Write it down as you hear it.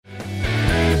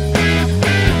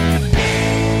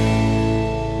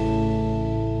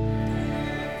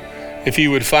If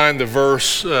you would find the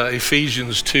verse,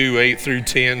 Ephesians 2, 8 through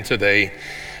 10 today.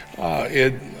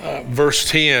 Verse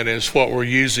 10 is what we're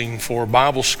using for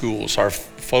Bible schools, our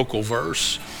focal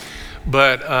verse.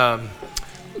 But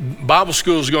Bible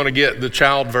school is going to get the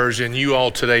child version. You all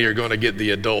today are going to get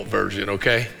the adult version,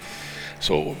 okay?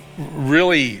 So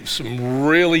really, some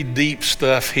really deep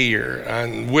stuff here.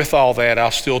 And with all that, I'll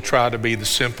still try to be the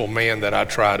simple man that I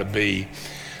try to be.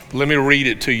 Let me read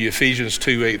it to you, Ephesians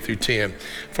 2, 8 through 10.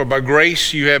 For by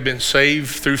grace you have been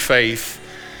saved through faith,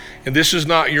 and this is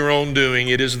not your own doing,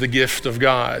 it is the gift of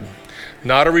God,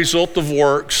 not a result of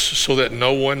works, so that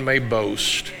no one may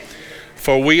boast.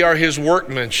 For we are his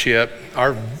workmanship.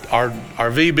 Our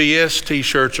VBS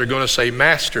t-shirts are going to say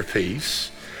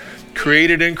masterpiece,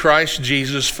 created in Christ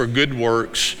Jesus for good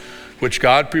works, which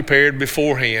God prepared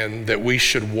beforehand that we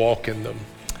should walk in them.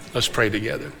 Let's pray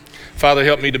together. Father,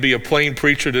 help me to be a plain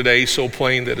preacher today, so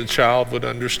plain that a child would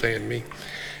understand me.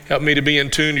 Help me to be in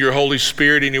tune to your Holy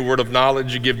Spirit, any word of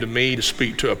knowledge you give to me to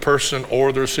speak to a person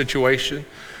or their situation.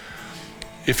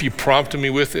 If you prompt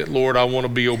me with it, Lord, I want to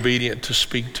be obedient to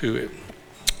speak to it.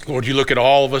 Lord, you look at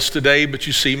all of us today, but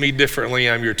you see me differently.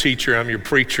 I'm your teacher, I'm your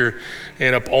preacher,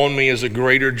 and upon me is a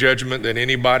greater judgment than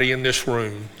anybody in this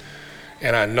room.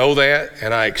 And I know that,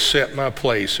 and I accept my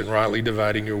place in rightly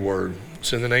dividing your word.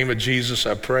 It's in the name of Jesus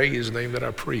I pray, his name that I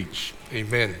preach.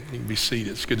 Amen. You can be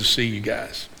seated. It's good to see you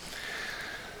guys.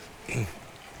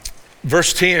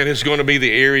 Verse 10 is going to be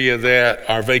the area that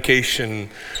our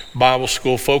Vacation Bible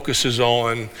School focuses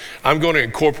on. I'm going to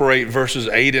incorporate verses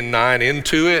 8 and 9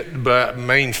 into it, but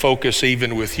main focus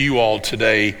even with you all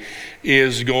today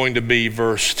is going to be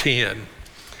verse 10.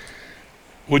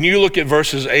 When you look at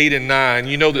verses 8 and 9,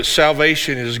 you know that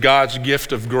salvation is God's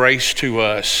gift of grace to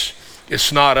us.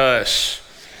 It's not us,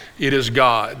 it is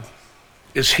God.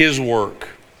 It's his work.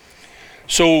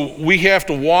 So we have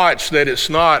to watch that it's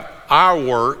not our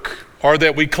work or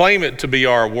that we claim it to be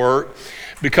our work,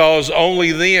 because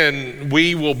only then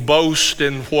we will boast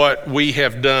in what we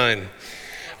have done.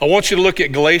 I want you to look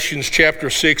at Galatians chapter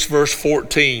 6, verse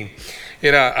 14.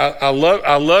 And I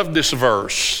love this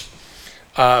verse.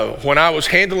 When I was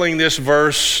handling this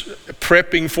verse,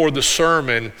 prepping for the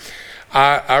sermon,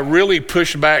 I really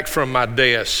pushed back from my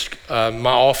desk,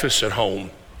 my office at home.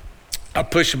 I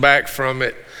pushed back from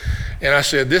it and I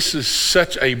said, this is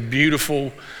such a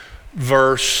beautiful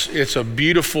verse. It's a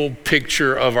beautiful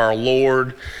picture of our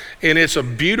Lord, and it's a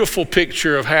beautiful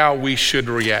picture of how we should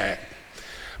react.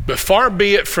 But far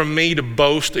be it from me to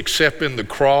boast except in the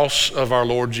cross of our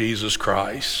Lord Jesus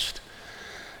Christ.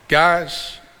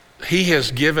 Guys, he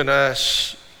has given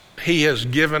us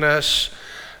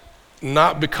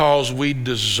not because we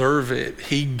deserve it.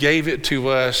 He gave it to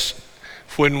us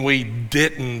when we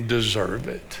didn't deserve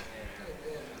it.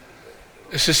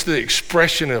 It's just the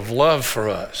expression of love for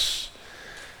us.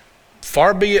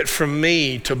 Far be it from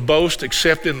me to boast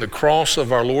except in the cross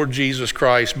of our Lord Jesus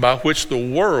Christ, by which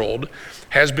the world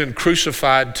has been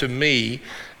crucified to me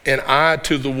and I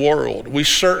to the world. We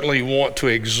certainly want to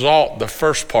exalt the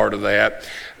first part of that,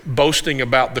 boasting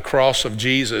about the cross of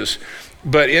Jesus.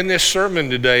 But in this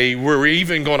sermon today, we're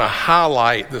even going to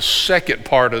highlight the second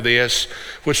part of this,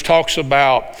 which talks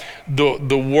about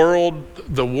the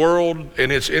world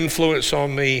and its influence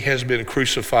on me has been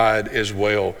crucified as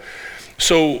well.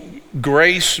 So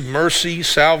grace, mercy,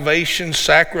 salvation,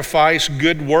 sacrifice,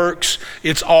 good works,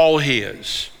 it's all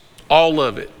his, all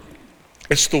of it.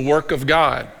 It's the work of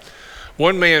God.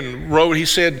 One man wrote, he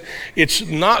said, it's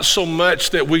not so much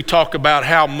that we talk about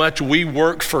how much we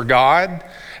work for God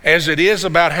as it is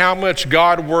about how much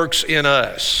God works in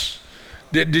us.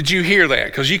 Did you hear that?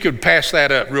 Because you could pass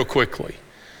that up real quickly.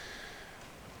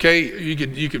 Okay,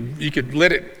 you could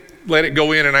let it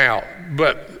go in and out.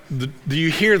 But do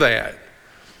you hear that?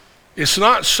 It's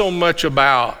not so much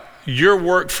about your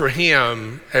work for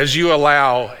him as you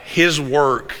allow his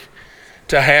work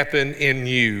to happen in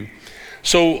you.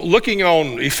 So looking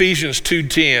on Ephesians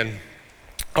 2:10,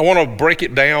 I want to break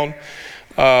it down.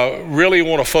 Really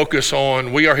want to focus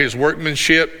on we are his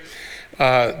workmanship.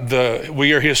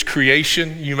 We are his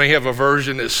creation. You may have a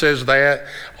version that says that,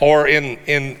 or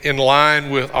in line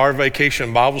with our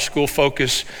Vacation Bible School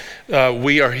focus,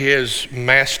 we are his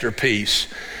masterpiece.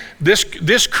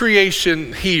 This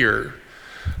creation here,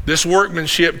 this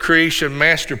workmanship, creation,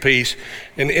 masterpiece,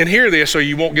 and hear this so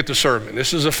you won't get the sermon.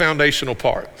 This is a foundational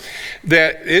part.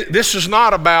 This is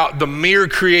not about the mere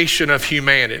creation of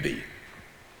humanity.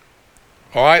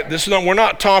 All right, we're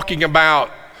not talking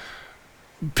about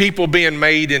people being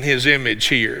made in his image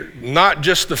here, not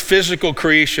just the physical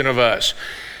creation of us.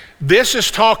 This is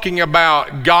talking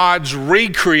about God's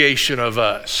recreation of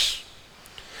us.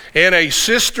 And a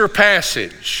sister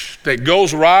passage that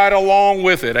goes right along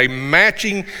with it, a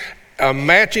matching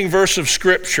verse of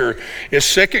Scripture is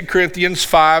 2 Corinthians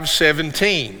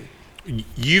 5:17.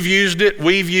 You've used it,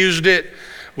 we've used it.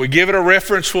 We give it a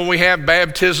reference when we have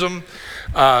baptism.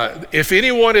 If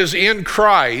anyone is in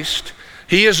Christ,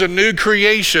 he is a new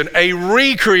creation, a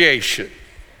recreation.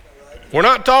 We're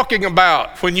not talking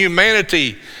about when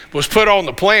humanity was put on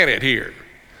the planet here.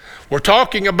 We're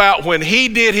talking about when he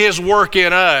did his work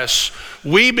in us,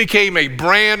 we became a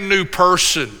brand new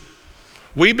person.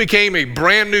 We became a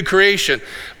brand new creation.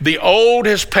 The old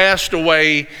has passed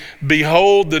away.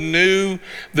 Behold, the new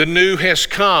has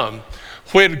come.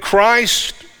 When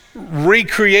Christ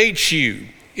recreates you,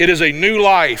 it is a new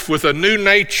life with a new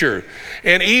nature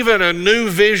and even a new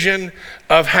vision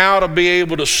of how to be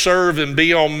able to serve and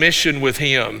be on mission with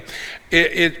him.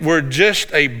 We're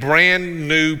just a brand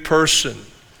new person.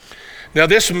 Now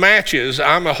this matches,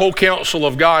 I'm a whole counsel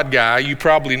of God guy. You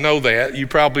probably know that. You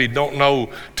probably don't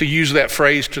know to use that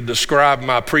phrase to describe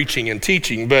my preaching and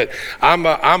teaching, but I'm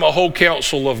a whole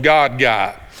counsel of God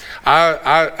guy.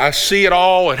 I see it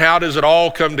all, and how does it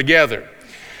all come together?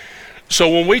 So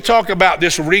when we talk about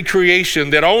this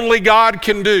recreation that only God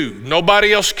can do,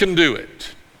 nobody else can do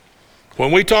it.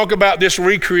 When we talk about this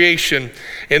recreation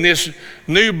and this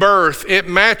new birth, it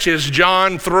matches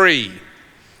John 3.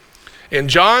 And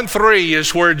John 3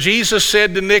 is where Jesus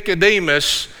said to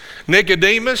Nicodemus,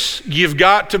 Nicodemus, you've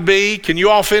got to be, can you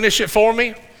all finish it for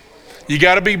me? You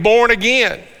got to be born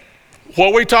again. What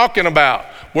are we talking about?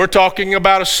 We're talking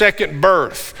about a second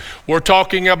birth. We're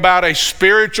talking about a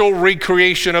spiritual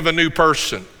recreation of a new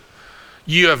person.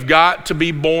 You have got to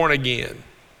be born again.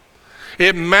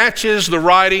 It matches the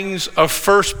writings of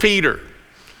 1 Peter,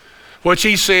 which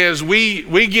he says,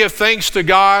 we give thanks to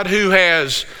God who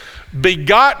has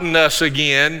begotten us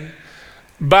again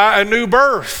by a new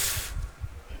birth.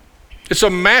 It's a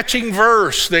matching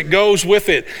verse that goes with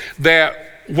it, that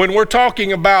when we're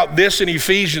talking about this in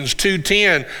Ephesians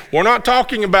 2:10, we're not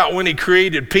talking about when he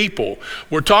created people.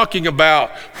 We're talking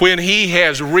about when he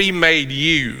has remade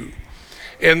you.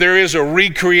 And there is a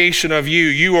recreation of you.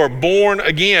 You are born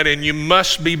again, and you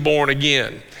must be born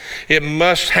again. It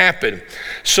must happen.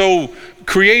 So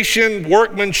creation,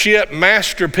 workmanship,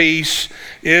 masterpiece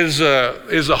is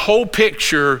a whole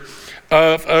picture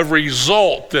of a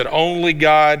result that only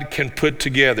God can put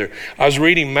together. I was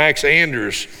reading Max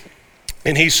Anders,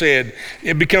 and he said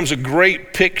it becomes a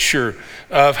great picture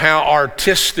of how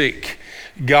artistic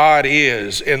God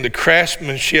is and the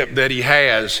craftsmanship that he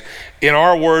has. In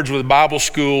our words with Bible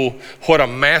school, what a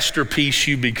masterpiece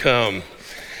you become.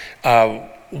 I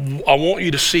want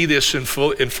you to see this in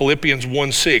Philippians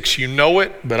 1:6. You know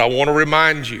it, but I want to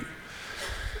remind you.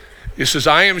 It says,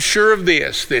 I am sure of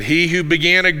this, that he who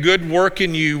began a good work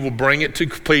in you will bring it to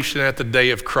completion at the day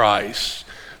of Christ.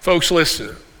 Folks,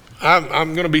 listen,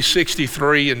 I'm going to be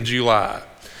 63 in July.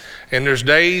 And there's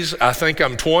days I think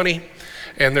I'm 20,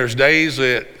 and there's days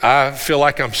that I feel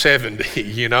like I'm 70,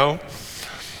 you know.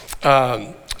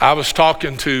 I was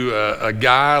talking to a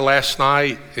guy last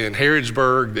night in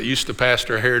Harrodsburg that used to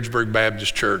pastor Harrodsburg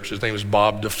Baptist Church. His name was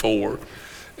Bob DeFore.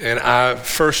 And I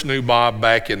first knew Bob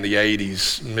back in the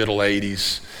 80s, middle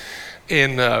 80s.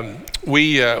 And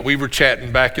we were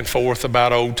chatting back and forth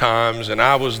about old times. And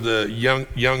I was the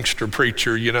youngster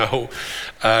preacher, you know.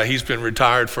 He's been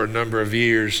retired for a number of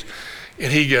years.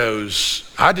 And he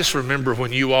goes, I just remember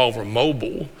when you all were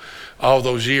mobile all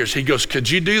those years. He goes, could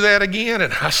you do that again?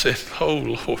 And I said,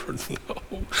 oh Lord,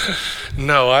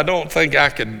 no, I don't think I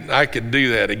could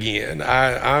do that again.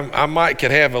 I might could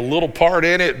have a little part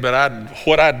in it, but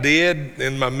what I did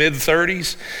in my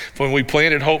mid-30s when we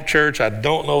planted Hope Church, I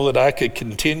don't know that I could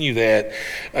continue that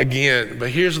again.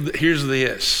 But here's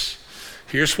this.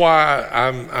 Here's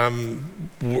why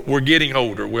we're getting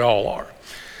older. We all are.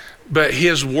 But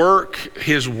his work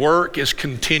is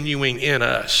continuing in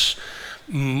us,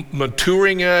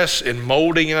 maturing us and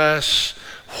molding us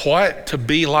to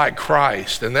be like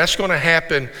Christ. And that's going to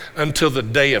happen until the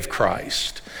day of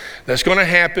Christ. That's going to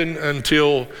happen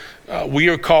until we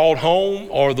are called home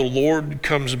or the Lord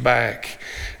comes back.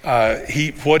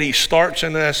 What he starts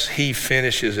in us, he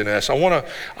finishes in us. I want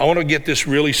to get this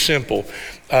really simple.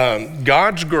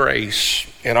 God's grace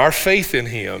and our faith in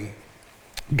him,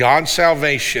 God's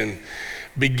salvation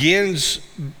begins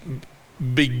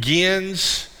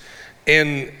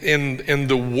and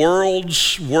the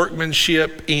world's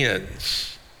workmanship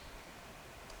ends.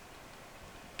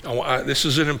 This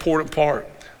is an important part.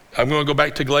 I'm going to go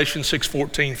back to Galatians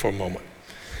 6:14 for a moment.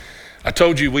 I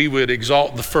told you we would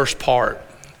exalt the first part.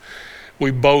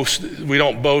 We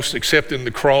don't boast except in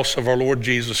the cross of our Lord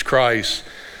Jesus Christ.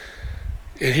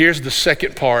 And here's the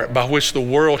second part, by which the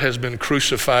world has been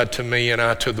crucified to me and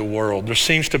I to the world. There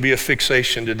seems to be a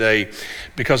fixation today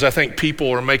because I think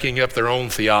people are making up their own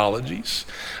theologies.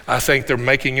 I think they're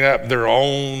making up their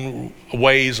own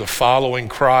ways of following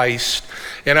Christ.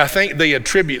 And I think they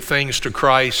attribute things to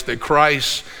Christ that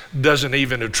Christ doesn't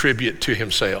even attribute to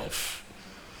himself.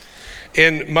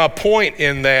 And my point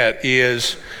in that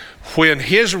is, when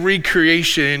his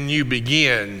recreation in you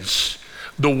begins,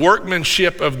 the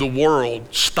workmanship of the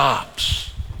world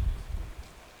stops.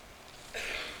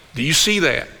 Do you see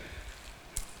that?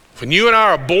 When you and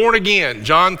I are born again,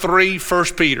 John 3, 1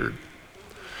 Peter,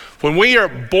 when we are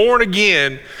born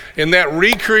again and that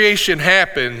recreation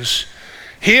happens,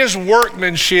 his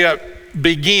workmanship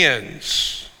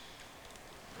begins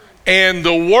and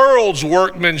the world's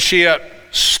workmanship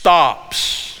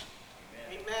stops.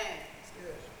 Amen.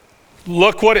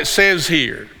 Look what it says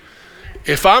here.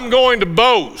 If I'm going to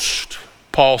boast,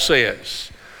 Paul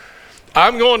says,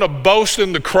 I'm going to boast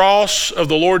in the cross of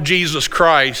the Lord Jesus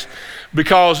Christ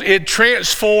because it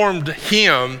transformed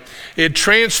him, it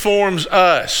transforms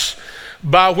us,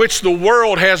 by which the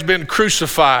world has been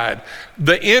crucified.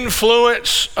 The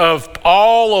influence of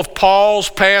all of Paul's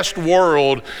past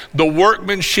world, the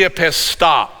workmanship has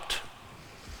stopped.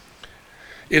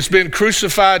 It's been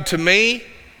crucified to me,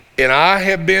 and I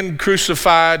have been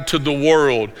crucified to the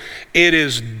world. It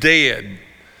is dead.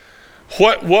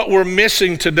 What we're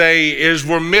missing today is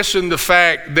we're missing the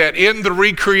fact that in the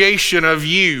recreation of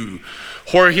you,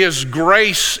 where his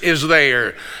grace is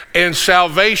there and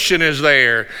salvation is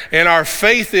there and our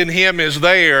faith in him is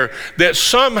there, that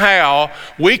somehow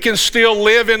we can still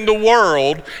live in the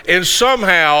world and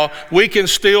somehow we can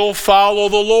still follow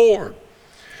the Lord.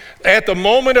 At the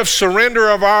moment of surrender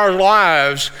of our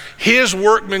lives, his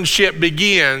workmanship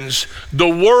begins, the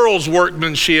world's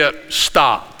workmanship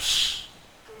stops.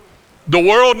 The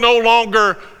world no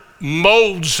longer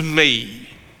molds me.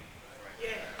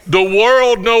 The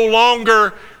world no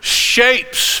longer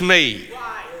shapes me.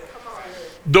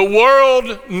 The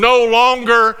world no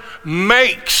longer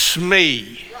makes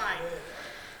me.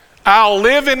 I'll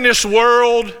live in this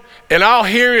world and I'll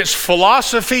hear its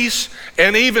philosophies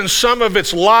and even some of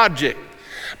its logic.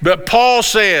 But Paul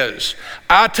says,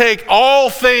 I take all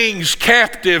things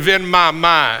captive in my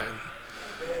mind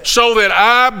so that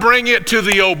I bring it to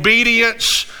the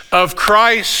obedience of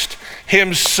Christ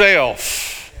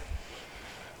himself.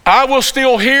 I will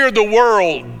still hear the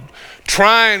world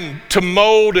trying to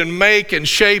mold and make and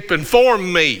shape and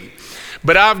form me,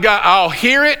 but I'll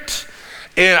hear it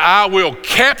and I will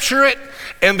capture it,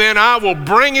 and then I will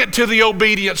bring it to the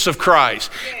obedience of Christ.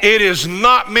 It is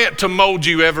not meant to mold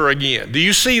you ever again. Do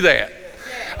you see that?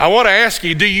 I want to ask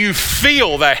you, do you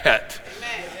feel that?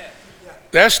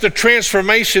 That's the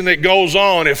transformation that goes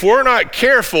on. If we're not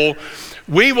careful,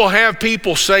 we will have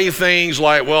people say things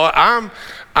like, well,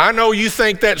 I know you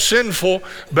think that's sinful,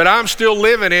 but I'm still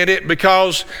living in it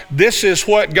because this is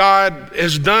what God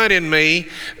has done in me.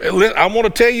 I want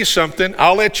to tell you something.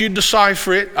 I'll let you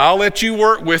decipher it. I'll let you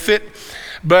work with it.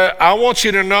 But I want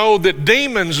you to know that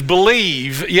demons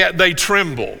believe, yet they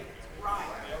tremble.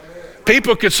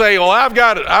 People could say, well, I've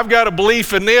got a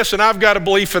belief in this and I've got a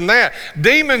belief in that.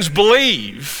 Demons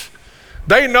believe.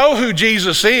 They know who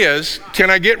Jesus is.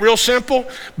 Can I get real simple?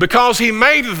 Because he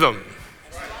made them.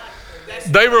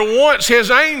 They were once his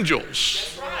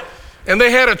angels. And they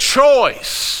had a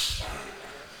choice.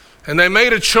 And they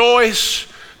made a choice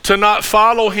to not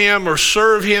follow him or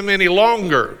serve him any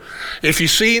longer. If you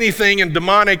see anything in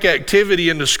demonic activity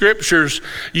in the scriptures,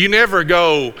 you never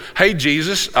go, hey,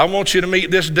 Jesus, I want you to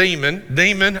meet this demon.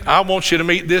 Demon, I want you to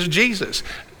meet this Jesus.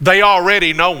 They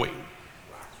already know him.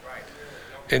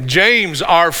 And James,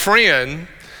 our friend,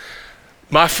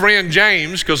 my friend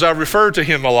James, because I refer to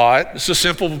him a lot, it's a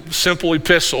simple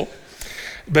epistle,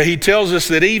 but he tells us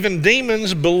that even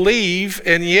demons believe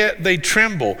and yet they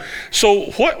tremble.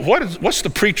 So what's the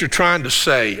preacher trying to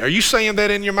say? Are you saying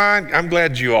that in your mind? I'm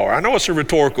glad you are. I know it's a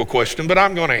rhetorical question, but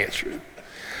I'm going to answer it.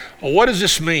 Well, what does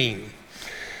this mean?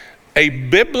 A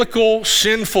biblical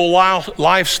sinful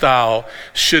lifestyle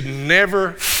should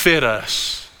never fit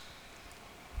us.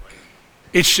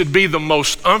 It should be the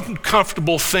most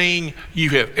uncomfortable thing you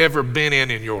have ever been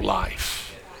in your life.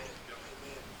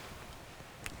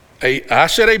 I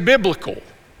said a biblical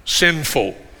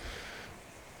sinful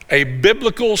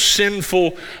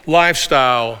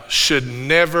lifestyle should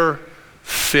never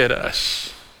fit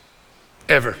us,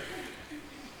 ever.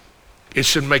 It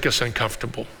should make us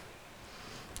uncomfortable,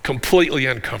 completely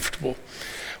uncomfortable.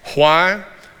 Why?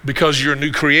 Because you're a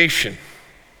new creation.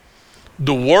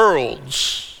 The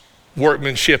world's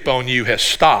workmanship on you has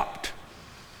stopped.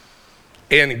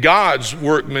 and God's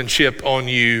workmanship on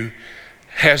you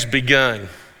has begun.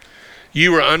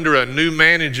 You are under a new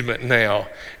management now,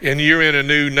 and you're in a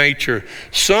new nature.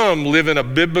 Some live in a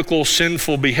biblical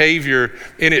sinful behavior,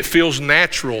 and it feels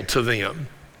natural to them.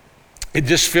 It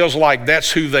just feels like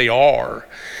that's who they are.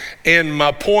 And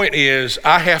my point is,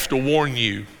 I have to warn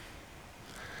you.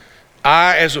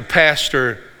 I, as a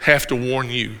pastor, have to warn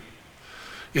you.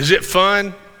 Is it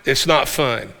fun? It's not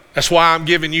fun. That's why I'm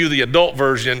giving you the adult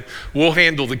version. We'll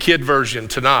handle the kid version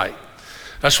tonight.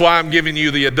 That's why I'm giving you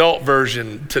the adult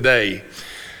version today.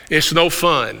 It's no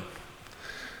fun.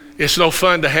 It's no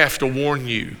fun to have to warn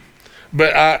you.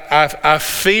 But I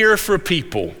fear for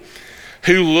people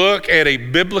who look at a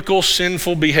biblical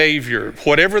sinful behavior,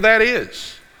 whatever that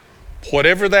is,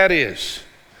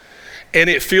 and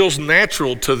it feels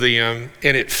natural to them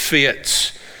and it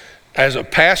fits. As a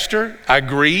pastor, I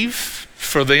grieve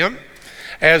for them.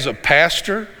 As a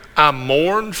pastor, I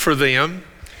mourn for them.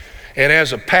 And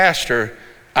as a pastor,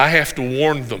 I have to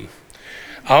warn them.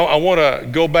 I want to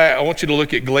go back. I want you to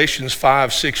look at Galatians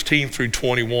 5:16 through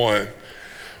 21.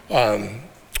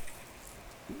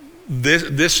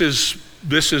 This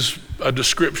is a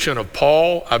description of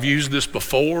Paul. I've used this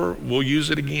before. We'll use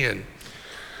it again.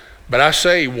 But I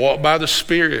say, walk by the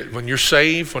Spirit. When you're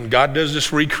saved, when God does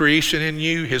this recreation in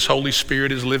you, His Holy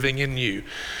Spirit is living in you.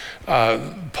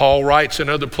 Paul writes in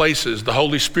other places, the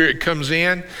Holy Spirit comes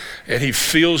in and He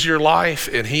fills your life,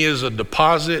 and He is a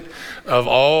deposit of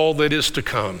all that is to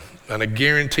come and a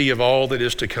guarantee of all that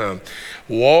is to come.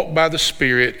 Walk by the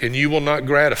Spirit, and you will not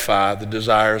gratify the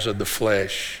desires of the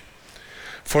flesh.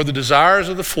 For the desires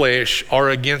of the flesh are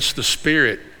against the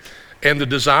Spirit, and the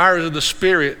desires of the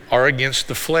Spirit are against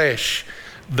the flesh.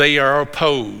 They are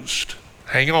opposed.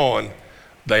 Hang on.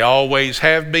 They always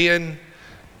have been,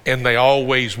 and they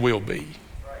always will be.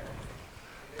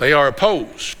 They are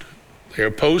opposed. They're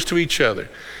opposed to each other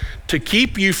to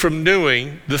keep you from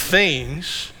doing the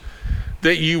things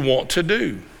that you want to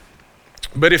do.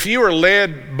 But if you are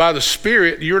led by the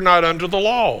Spirit, you're not under the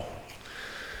law.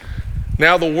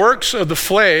 Now, the works of the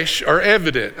flesh are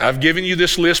evident. I've given you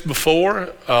this list before.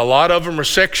 A lot of them are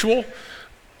sexual.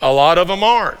 A lot of them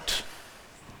aren't.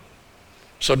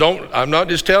 So I'm not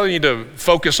just telling you to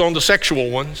focus on the sexual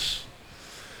ones.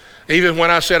 Even when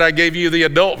I said I gave you the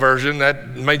adult version, that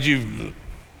made you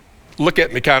look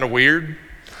at me kind of weird.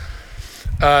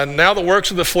 Now the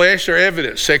works of the flesh are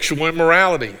evident. Sexual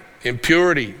immorality,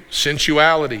 impurity,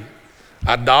 sensuality,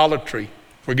 idolatry.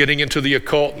 We're getting into the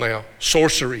occult now.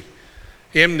 Sorcery,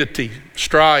 enmity,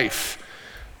 strife,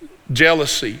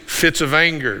 jealousy, fits of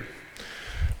anger,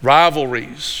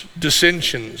 rivalries,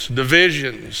 dissensions,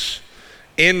 divisions,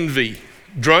 envy,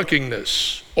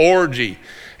 drunkenness, orgy.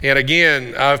 And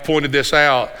again, I've pointed this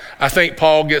out. I think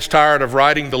Paul gets tired of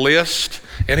writing the list,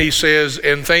 and he says,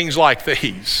 and things like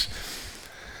these.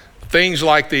 Things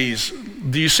like these.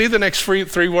 Do you see the next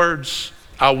three words?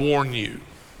 I warn you.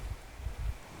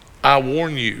 I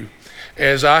warn you,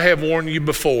 as I have warned you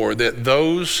before, that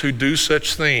those who do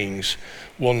such things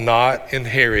will not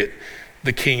inherit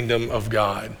the kingdom of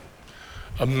God.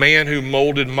 A man who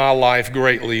molded my life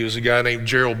greatly was a guy named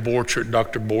Gerald Borchert,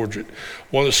 Dr. Borchert,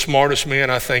 one of the smartest men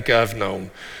I think I've known.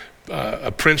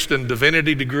 A Princeton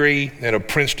divinity degree and a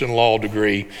Princeton law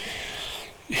degree.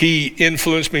 He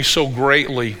influenced me so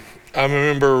greatly. I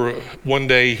remember one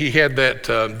day he had that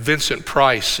Vincent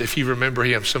Price, if you remember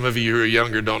him. Some of you who are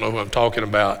younger don't know who I'm talking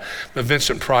about. But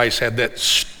Vincent Price had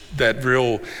that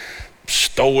real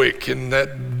stoic and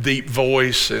that deep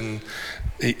voice, and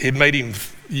it made him,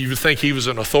 you would think he was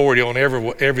an authority on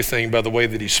everything by the way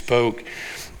that he spoke.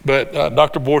 But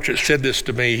Dr. Borchert said this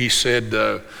to me. He said,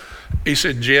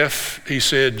 Jeff, he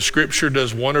said, Scripture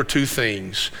does one or two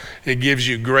things. It gives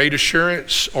you great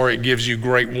assurance or it gives you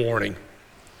great warning.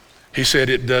 He said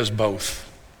it does both.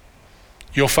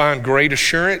 You'll find great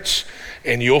assurance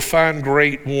and you'll find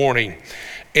great warning.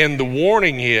 And the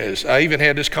warning is, I even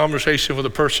had this conversation with a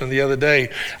person the other day.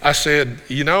 I said,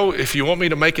 if you want me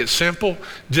to make it simple,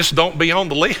 just don't be on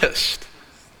the list.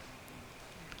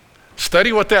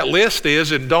 Study what that list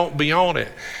is and don't be on it.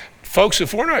 Folks,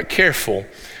 if we're not careful,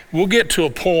 we'll get to a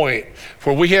point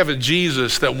where we have a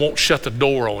Jesus that won't shut the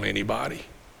door on anybody.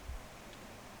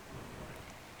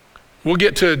 We'll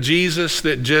get to a Jesus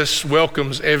that just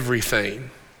welcomes everything.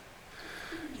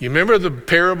 You remember the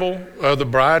parable of the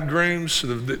bridegrooms?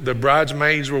 The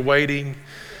bridesmaids were waiting.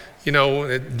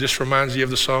 It just reminds you of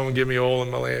the song, Give Me Oil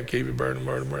in My Lamp, Keep It Burning,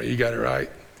 Burning. You got it right?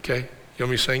 Okay? You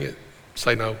want me to sing it?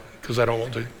 Say no, because I don't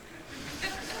want to.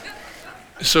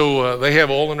 So they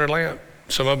have oil in their lamp.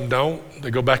 Some of them don't.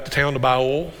 They go back to town to buy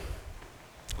oil.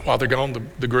 While they're gone,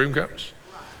 the groom comes.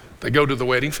 They go to the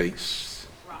wedding feast.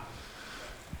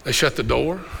 They shut the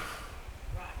door.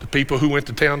 The people who went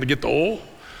to town to get the oil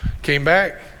came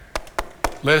back,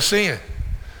 let us in.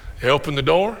 They opened the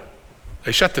door.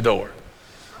 They shut the door.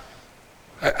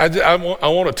 I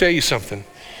want to tell you something.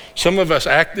 Some of us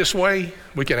act this way.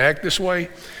 We can act this way,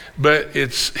 but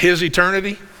it's his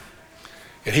eternity,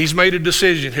 and he's made a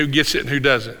decision who gets it and who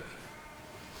doesn't.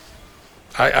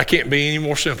 I can't be any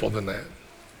more simple than that.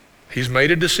 He's made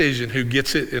a decision who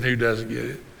gets it and who doesn't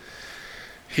get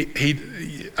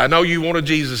it. I know you want a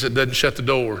Jesus that doesn't shut the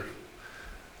door,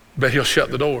 but he'll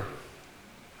shut the door.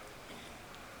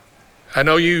 I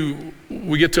know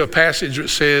we get to a passage that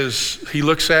says, he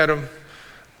looks at them,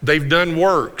 they've done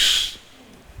works,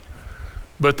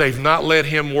 but they've not let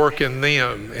him work in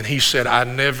them. And he said, I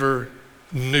never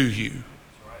knew you.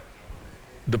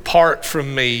 Depart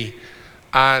from me,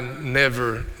 I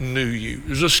never knew you.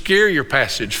 There's a scarier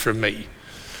passage for me.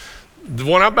 The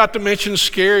one I'm about to mention is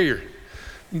scarier.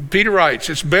 Peter writes,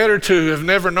 it's better to have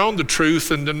never known the truth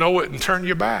than to know it and turn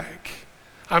your back.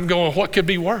 I'm going, what could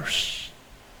be worse?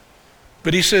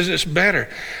 But he says it's better.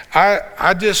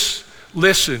 I just,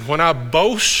 listen, when I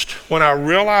boast, when I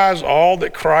realize all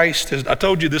that Christ has, I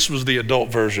told you this was the adult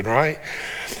version, right?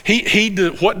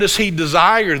 What does he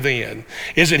desire then?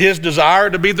 Is it his desire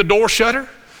to be the door shutter?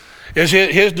 Is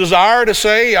it his desire to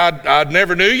say, I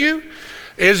never knew you?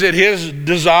 Is it his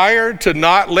desire to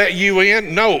not let you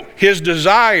in? No, his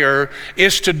desire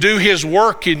is to do his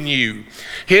work in you.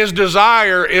 His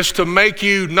desire is to make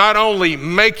you, not only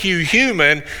make you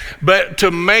human, but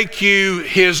to make you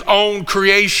his own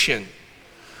creation.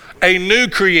 A new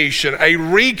creation, a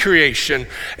recreation,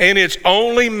 and it's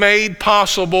only made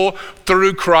possible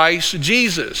through Christ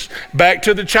Jesus. Back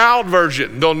to the child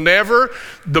version.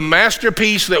 The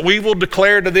masterpiece that we will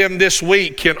declare to them this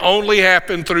week can only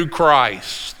happen through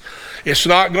Christ. It's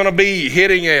not going to be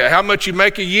hitting how much you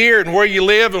make a year and where you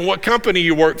live and what company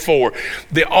you work for.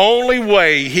 The only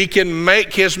way he can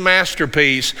make his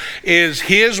masterpiece is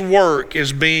his work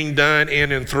is being done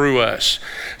in and through us.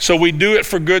 So we do it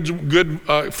for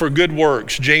good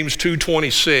works. James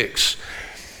 2:26.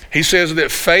 He says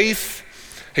that faith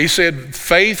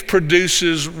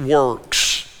produces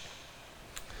works.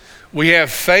 We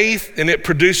have faith and it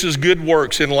produces good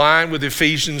works in line with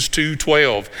Ephesians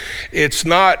 2:12. It's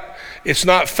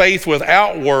not faith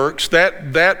without works.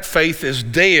 That faith is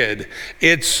dead.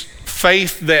 It's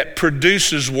faith that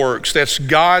produces works. That's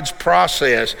God's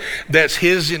process. That's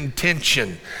his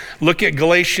intention. Look at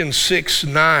Galatians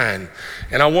 6:9.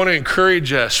 And I want to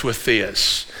encourage us with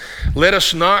this. Let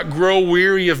us not grow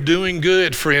weary of doing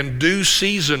good, for in due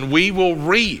season we will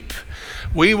reap.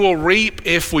 We will reap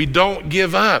if we don't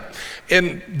give up.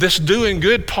 And this doing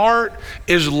good part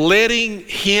is letting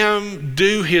him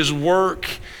do his work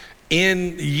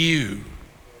in you.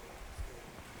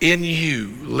 In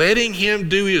you. Letting him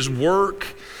do his work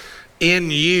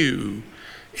in you.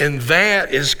 And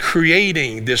that is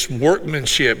creating this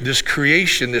workmanship, this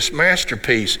creation, this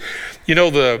masterpiece. You know,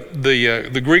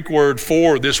 the Greek word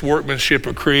for this workmanship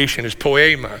or creation is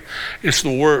poema.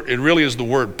 It really is the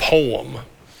word poem.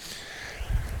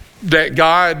 That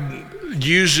God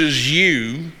uses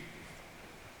you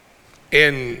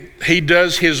and he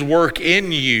does his work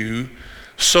in you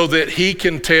so that he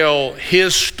can tell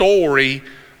his story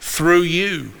through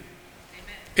you. Amen.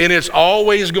 And it's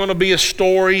always going to be a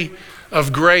story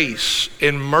of grace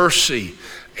and mercy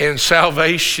and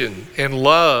salvation and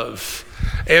love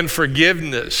and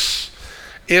forgiveness.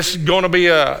 It's going to be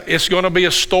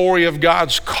a story of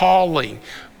God's calling.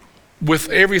 With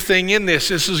everything in this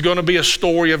is going to be a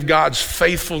story of God's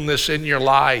faithfulness in your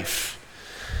life.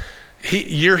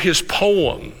 You're his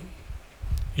poem.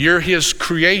 You're his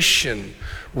creation,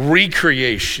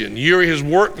 recreation. You're his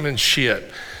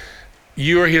workmanship.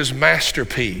 You're his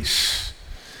masterpiece.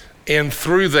 And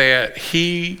through that,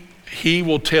 he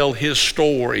will tell his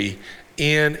story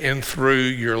in and through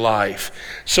your life.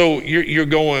 So you're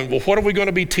going, well, what are we going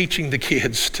to be teaching the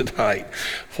kids tonight?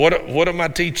 What am I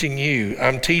teaching you?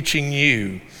 I'm teaching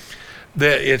you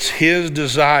that it's his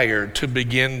desire to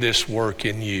begin this work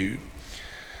in you.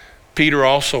 Peter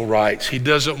also writes, he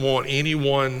doesn't want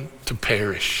anyone to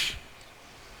perish,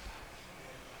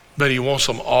 but he wants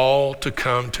them all to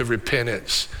come to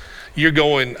repentance. You're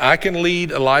going, I can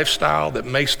lead a lifestyle that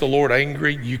makes the Lord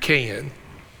angry. You can.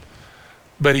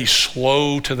 But he's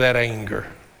slow to that anger.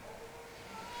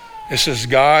 It says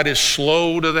God is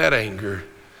slow to that anger.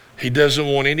 He doesn't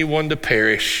want anyone to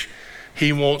perish.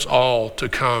 He wants all to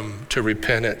come to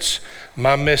repentance.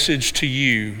 My message to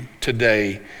you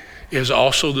today is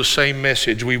also the same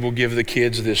message we will give the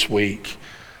kids this week.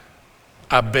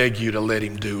 I beg you to let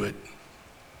him do it.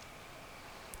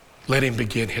 Let him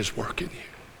begin his work in you.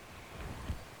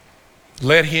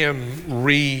 Let him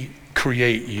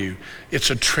recreate you. It's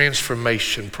a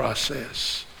transformation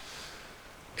process.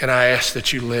 And I ask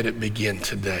that you let it begin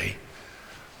today.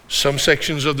 Some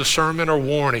sections of the sermon are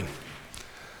warning.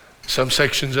 Some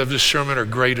sections of the sermon are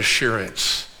great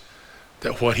assurance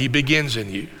that what he begins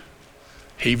in you,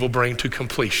 he will bring to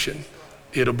completion.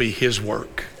 It'll be his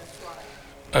work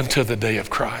until the day of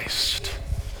Christ.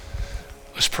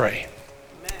 Let's pray.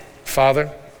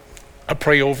 Father, I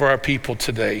pray over our people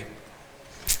today.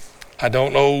 I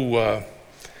don't know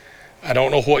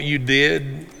what you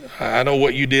did. I know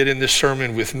what you did in this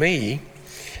sermon with me,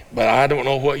 but I don't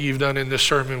know what you've done in this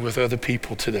sermon with other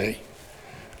people today.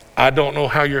 I don't know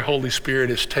how your Holy Spirit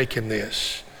has taken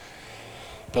this.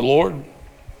 But Lord,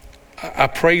 I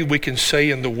pray we can say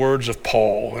in the words of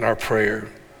Paul in our prayer,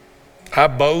 I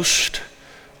boast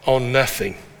on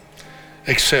nothing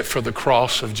except for the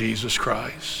cross of Jesus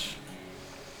Christ.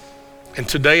 And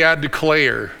today I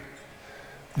declare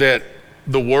that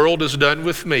the world is done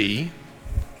with me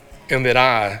and that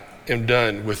I am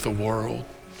done with the world.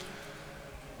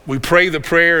 We pray the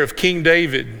prayer of King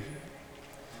David.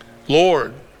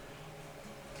 Lord,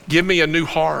 give me a new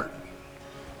heart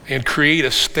and create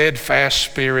a steadfast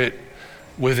spirit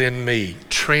within me.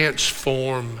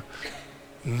 Transform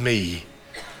me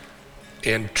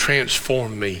and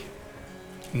transform me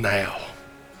now.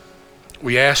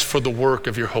 We ask for the work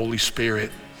of your Holy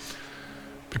Spirit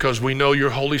because we know your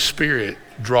Holy Spirit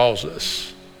draws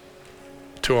us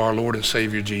to our Lord and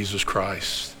Savior Jesus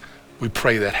Christ. We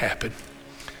pray that happen.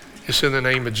 It's in the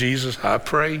name of Jesus I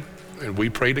pray, and we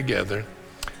pray together.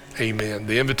 Amen.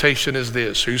 The invitation is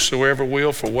this: whosoever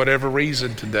will, for whatever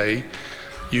reason today,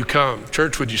 you come.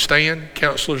 Church, would you stand?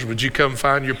 Counselors, would you come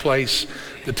find your place?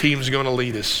 The team's going to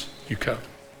lead us. You come.